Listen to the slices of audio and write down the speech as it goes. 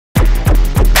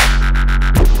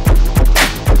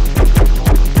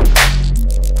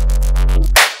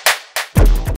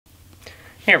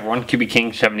Hey everyone,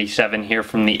 QBKing77 here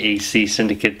from the AC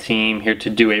Syndicate team, here to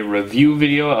do a review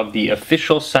video of the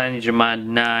official CyanogenMod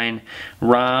 9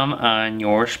 ROM on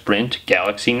your Sprint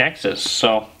Galaxy Nexus.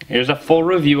 So here's a full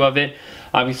review of it.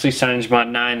 Obviously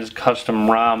CyanogenMod 9 is a custom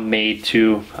ROM made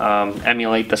to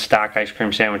emulate the stock ice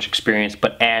cream sandwich experience,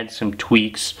 but add some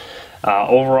tweaks.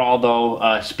 Overall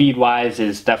though, speed-wise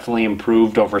is definitely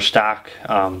improved over stock.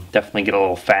 Definitely get a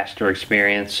little faster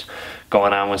experience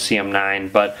going on with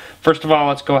CM9. But first of all,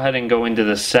 let's go ahead and go into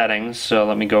the settings. So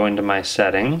let me go into my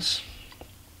settings.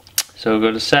 So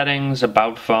go to settings,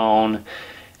 about phone,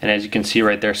 and as you can see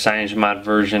right there, CyanogenMod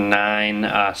version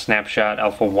 9, snapshot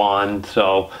alpha 1.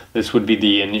 So this would be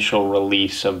the initial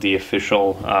release of the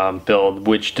official build,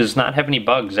 which does not have any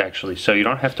bugs actually. So you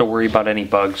don't have to worry about any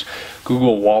bugs.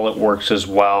 Google Wallet works as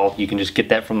well. You can just get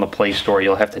that from the Play Store.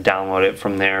 You'll have to download it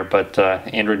from there. But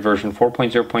Android version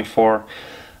 4.0.4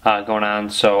 going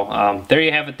on. So there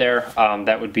you have it there.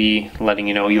 That would be letting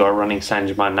you know you are running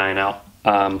CyanogenMod 9 out.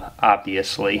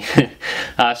 Obviously.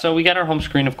 So we got our home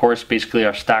screen, of course, basically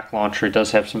our stock launcher. It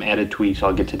does have some added tweaks.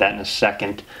 I'll get to that in a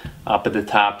second. Up at the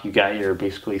top, you got your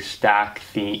basically stock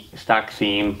theme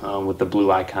with the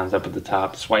blue icons up at the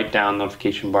top. Swipe down,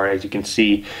 notification bar. As you can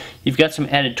see, you've got some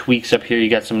added tweaks up here. You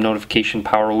got some notification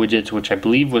power widgets, which I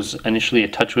believe was initially a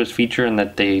TouchWiz feature, and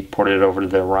that they ported it over to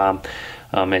the ROM.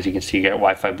 As you can see, you got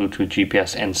Wi-Fi, Bluetooth,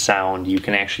 GPS, and sound. You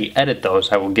can actually edit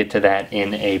those. I will get to that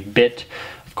in a bit.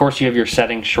 Of course, you have your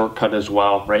settings shortcut as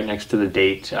well, right next to the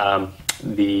date.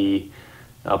 The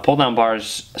pull-down bar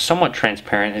is somewhat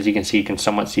transparent. As you can see, you can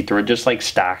somewhat see through it, just like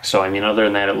stock. So, I mean, other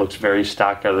than that, it looks very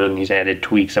stock, other than these added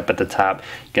tweaks up at the top.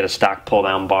 You get a stock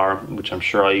pull-down bar, which I'm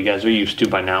sure all you guys are used to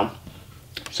by now.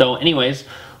 So, anyways,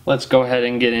 let's go ahead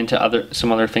and get into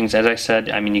some other things. As I said,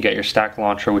 I mean, you got your stock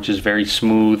launcher, which is very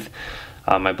smooth.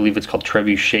 I believe it's called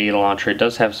Trebuchet launcher. It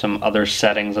does have some other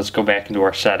settings. Let's go back into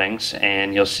our settings,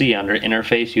 and you'll see under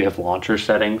interface you have launcher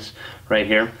settings right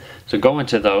here. So go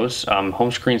into those.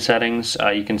 Home screen settings,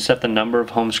 you can set the number of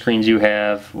home screens you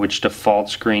have, which default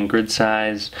screen, grid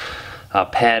size,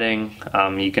 padding.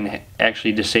 You can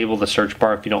actually disable the search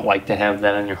bar if you don't like to have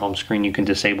that on your home screen. You can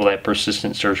disable that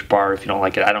persistent search bar if you don't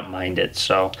like it. I don't mind it.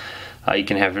 So you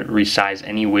can have it resize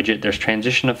any widget. There's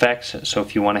transition effects, so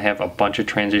if you want to have a bunch of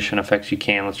transition effects, you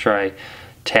can. Let's try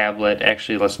tablet.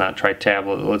 Actually, let's not try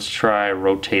tablet. Let's try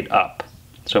rotate up.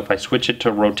 So if I switch it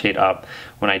to rotate up,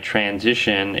 when I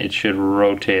transition, it should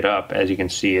rotate up. As you can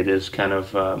see, it is kind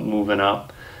of moving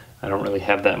up. I don't really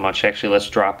have that much. Actually, let's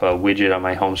drop a widget on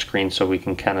my home screen so we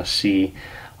can kind of see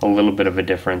a little bit of a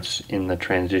difference in the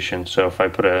transition. So if I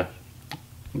put a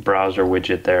browser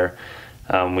widget there,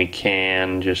 we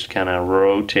can just kind of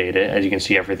rotate it. As you can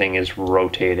see, everything is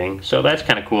rotating. So that's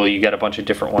kind of cool. You got a bunch of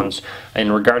different ones.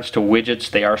 In regards to widgets,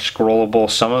 they are scrollable.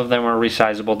 Some of them are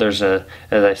resizable. There's a,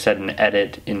 as I said, an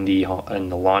edit in the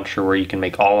launcher where you can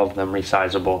make all of them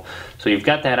resizable. So you've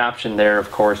got that option there. Of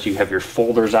course, you have your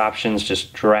folders options.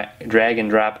 Just drag and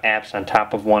drop apps on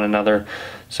top of one another.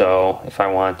 So if I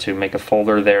want to make a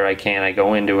folder there, I can. I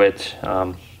go into it.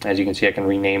 As you can see, I can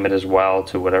rename it as well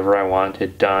to whatever I want.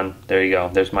 Hit done. There you go.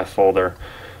 There's my folder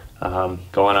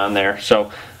going on there.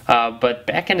 So, but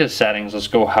back into settings. Let's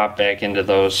go hop back into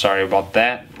those. Sorry about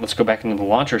that. Let's go back into the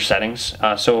launcher settings.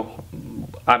 So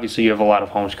obviously you have a lot of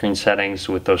home screen settings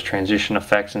with those transition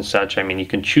effects and such. I mean, you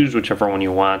can choose whichever one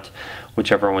you want,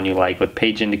 whichever one you like, with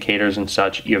page indicators and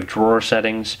such. You have drawer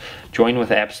settings, join with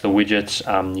apps, the widgets.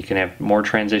 You can have more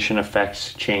transition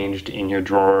effects changed in your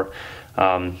drawer.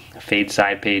 Fade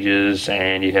side pages,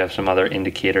 and you have some other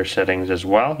indicator settings as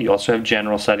well. You also have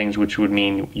general settings, which would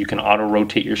mean you can auto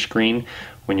rotate your screen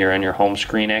when you're on your home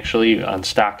screen. Actually, on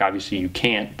stock obviously you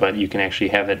can't, but you can actually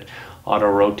have it auto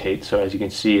rotate. So as you can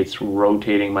see, it's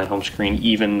rotating my home screen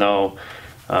even though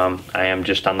I am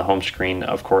just on the home screen.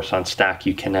 Of course, on stock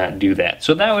you cannot do that.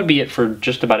 So that would be it for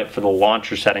just about it for the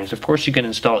launcher settings. Of course, you can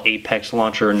install Apex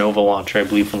launcher or Nova launcher, I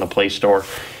believe, from the Play Store,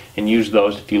 and use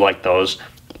those if you like those.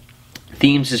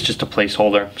 Themes is just a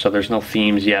placeholder, so there's no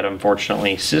themes yet,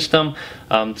 unfortunately. System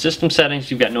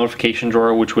settings, you've got notification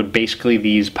drawer, which would basically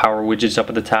these power widgets up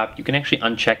at the top. You can actually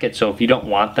uncheck it, so if you don't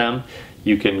want them,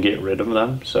 you can get rid of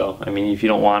them. So, I mean, if you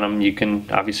don't want them, you can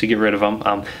obviously get rid of them.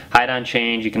 Hide on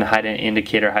change, you can hide an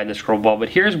indicator, hide the scroll ball, but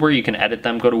here's where you can edit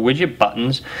them. Go to widget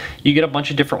buttons. You get a bunch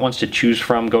of different ones to choose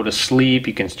from. Go to sleep,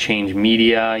 you can change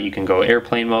media, you can go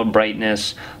airplane mode,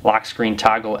 brightness, lock screen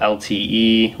toggle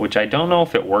LTE, which I don't know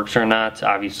if it works or not,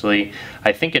 obviously.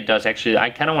 I think it does. Actually,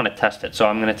 I kind of want to test it. So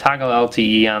I'm going to toggle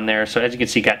LTE on there. So as you can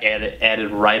see, got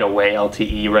added right away,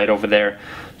 LTE right over there.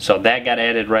 So that got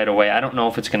added right away. I don't know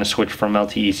if it's going to switch from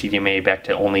LTE CDMA back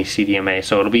to only CDMA,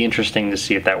 so it'll be interesting to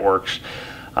see if that works.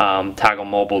 toggle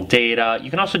mobile data. You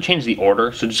can also change the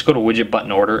order, so just go to widget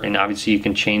button order, and obviously you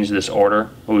can change this order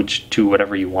to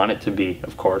whatever you want it to be,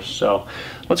 of course. So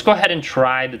let's go ahead and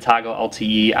try the toggle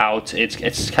LTE out.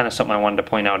 It's kind of something I wanted to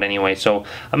point out anyway. So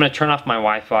I'm going to turn off my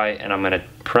Wi-Fi and I'm going to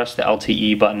press the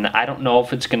LTE button. I don't know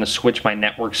if it's going to switch my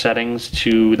network settings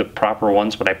to the proper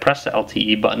ones, but I press the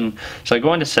LTE button. So I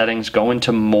go into settings, go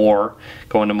into more,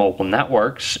 go into mobile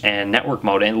networks and network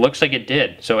mode, and it looks like it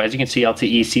did. So as you can see,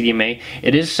 LTE CDMA,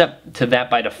 it is set to that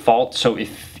by default. So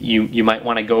if you might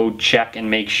want to go check and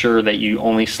make sure that you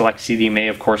only select CDMA,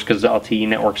 of course, because the LTE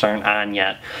networks aren't on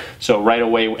yet. So right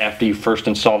away after you first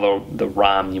install the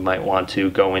ROM, you might want to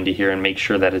go into here and make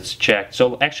sure that it's checked.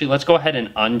 So actually, let's go ahead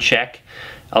and uncheck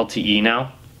LTE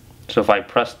now. So if I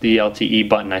press the LTE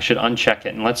button, I should uncheck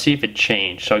it, and let's see if it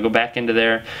changed. So I go back into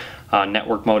there,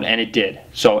 network mode, and it did.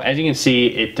 So as you can see,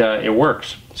 it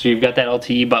works. So you've got that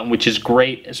LTE button, which is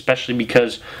great, especially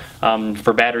because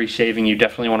for battery saving, you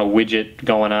definitely want a widget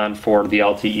going on for the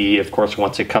LTE, of course,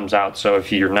 once it comes out. So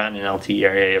if you're not in an LTE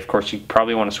area, of course, you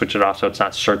probably want to switch it off so it's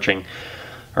not searching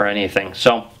or anything.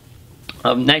 So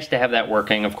nice to have that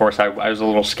working. Of course, I was a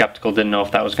little skeptical, didn't know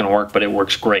if that was going to work, but it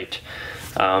works great.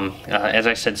 As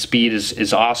I said, speed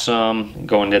is awesome.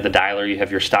 Go into the dialer, you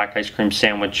have your stock ice cream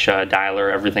sandwich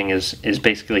dialer. Everything is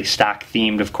basically stock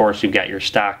themed. Of course, you've got your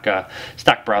stock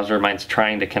browser. Mine's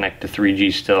trying to connect to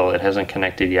 3G still. It hasn't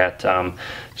connected yet.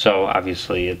 So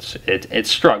obviously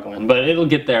it's struggling, but it'll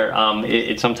get there.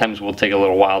 It sometimes will take a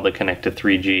little while to connect to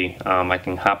 3G. I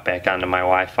can hop back onto my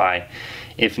Wi-Fi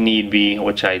if need be,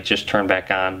 which I just turned back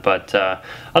on. But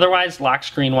otherwise, lock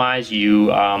screen wise,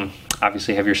 you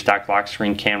obviously have your stock lock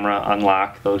screen camera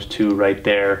unlock, those two right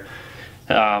there.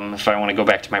 If I want to go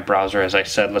back to my browser, as I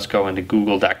said, let's go into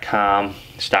google.com,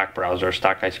 stock browser,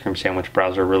 stock ice cream sandwich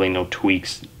browser, really no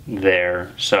tweaks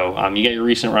there. So you get your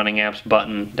recent running apps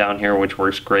button down here, which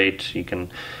works great. You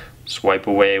can swipe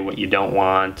away what you don't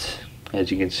want, as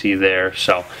you can see there.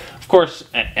 So of course,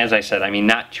 as I said, I mean,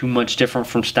 not too much different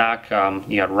from stock.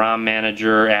 You got ROM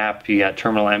Manager app, you got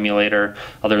Terminal Emulator.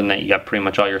 Other than that, you got pretty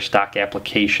much all your stock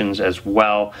applications as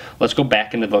well. Let's go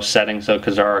back into those settings though,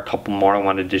 because there are a couple more I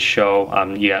wanted to show.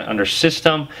 You got under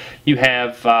System, you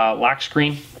have lock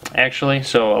screen actually.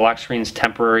 So a lock screen is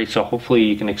temporary, so hopefully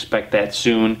you can expect that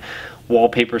soon.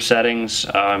 Wallpaper settings,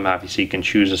 obviously you can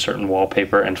choose a certain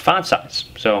wallpaper, and font size.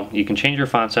 So you can change your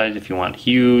font size if you want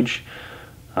huge,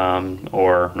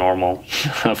 or normal,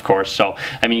 of course. So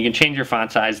I mean, you can change your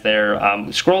font size there.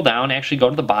 Scroll down, actually go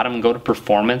to the bottom and go to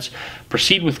performance.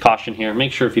 Proceed with caution here.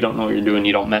 Make sure if you don't know what you're doing,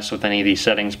 you don't mess with any of these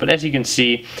settings. But as you can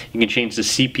see, you can change the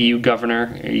CPU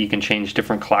governor. You can change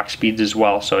different clock speeds as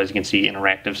well. So as you can see,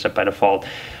 interactive set by default.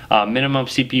 Minimum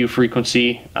CPU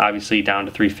frequency, obviously down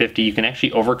to 350. You can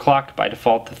actually overclock by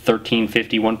default to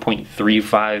 1350,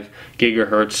 1.35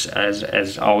 gigahertz.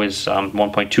 As always, 1.2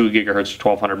 gigahertz to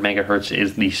 1200 megahertz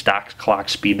is the stock clock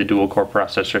speed, the dual core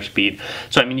processor speed.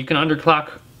 So I mean, you can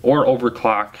underclock or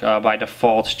overclock by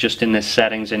default just in this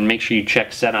settings, and make sure you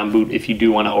check set on boot if you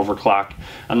do want to overclock.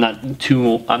 I'm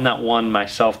not one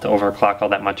myself to overclock all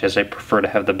that much, as I prefer to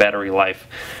have the battery life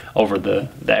over the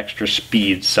extra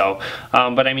speed. So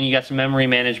but I mean, you got some memory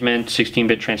management,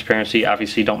 16-bit transparency.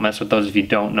 Obviously don't mess with those if you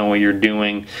don't know what you're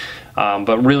doing,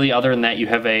 but really other than that, you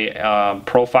have a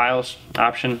profiles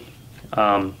option,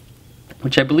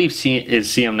 which I believe is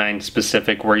CM9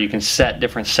 specific, where you can set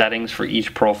different settings for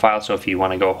each profile. So if you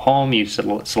want to go home, you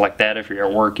select that. If you're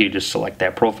at work, you just select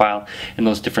that profile, and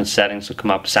those different settings will come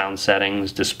up: sound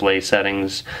settings, display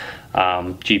settings,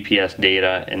 GPS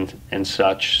data, and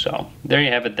such. So there you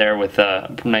have it there with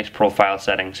nice profile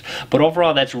settings. But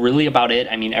overall, that's really about it.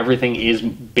 I mean, everything is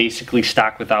basically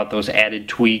stock without those added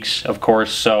tweaks, of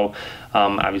course. So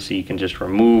obviously you can just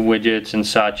remove widgets and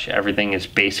such. Everything is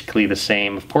basically the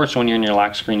same. Of course, when you're in your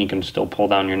lock screen, you can still pull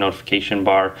down your notification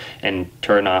bar and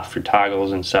turn off your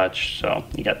toggles and such. So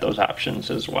you got those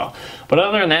options as well. But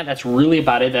other than that, that's really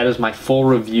about it. That is my full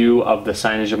review of the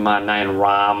CyanogenMod 9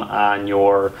 ROM on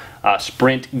your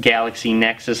Sprint Galaxy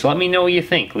Nexus. Let me know what you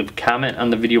think. Leave a comment on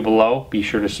the video below. Be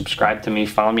sure to subscribe to me.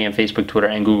 Follow me on Facebook, Twitter,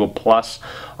 and Google+.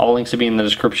 All links will be in the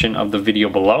description of the video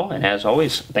below. And as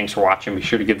always, thanks for watching. Be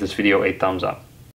sure to give this video a thumbs up.